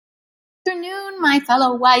afternoon, my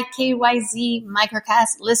fellow YKYZ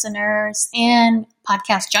Microcast listeners and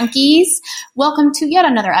podcast junkies. Welcome to yet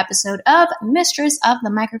another episode of Mistress of the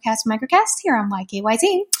Microcast here on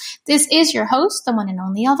YKYZ. This is your host, the one and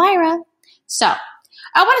only Elvira. So,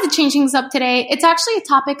 I wanted to change things up today. It's actually a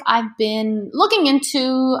topic I've been looking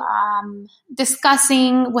into,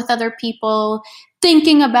 discussing with other people,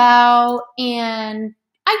 thinking about, and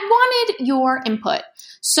I wanted your input.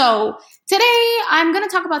 So today I'm going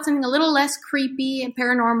to talk about something a little less creepy and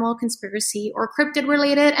paranormal, conspiracy, or cryptid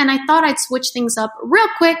related. And I thought I'd switch things up real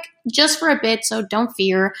quick just for a bit. So don't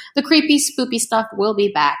fear. The creepy, spoopy stuff will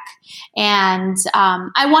be back. And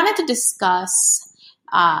I wanted to discuss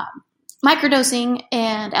microdosing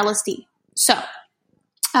and LSD. So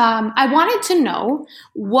I wanted to know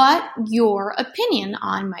what your opinion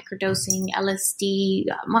on microdosing, LSD,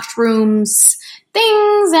 mushrooms,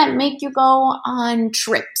 things that make you go on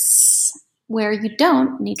trips where you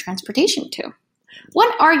don't need transportation to.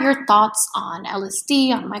 What are your thoughts on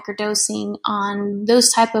LSD, on microdosing, on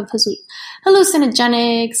those type of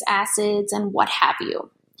hallucinogenics, acids, and what have you?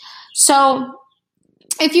 So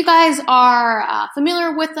if you guys are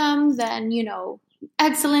familiar with them, then,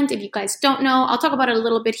 excellent. If you guys don't know, I'll talk about it a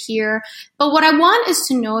little bit here. But what I want is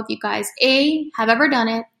to know if you guys, A, have ever done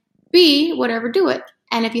it, B, would ever do it.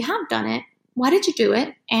 And if you have done it, why did you do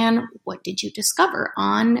it? And what did you discover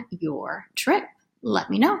on your trip? Let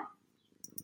me know.